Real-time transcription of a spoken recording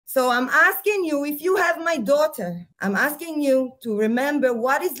So I'm asking you, if you have my daughter, I'm asking you to remember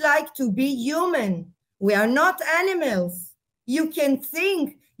what it's like to be human. We are not animals. You can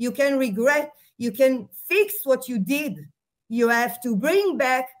think, you can regret, you can fix what you did. You have to bring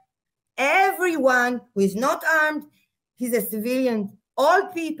back everyone who is not armed. He's a civilian. All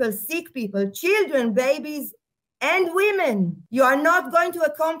people, sick people, children, babies, and women. You are not going to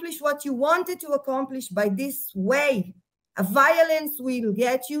accomplish what you wanted to accomplish by this way. A violence will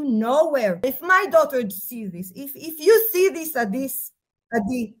get you nowhere. If my daughter sees this, if you see this,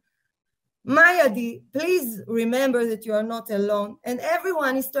 Adi, my Adi, please remember that you are not alone, and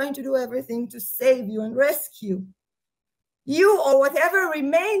everyone is trying to do everything to save you and rescue you or whatever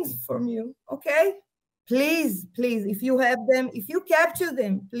remains from you, okay? Please, please, if you have them, if you capture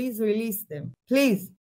them, please release them, please.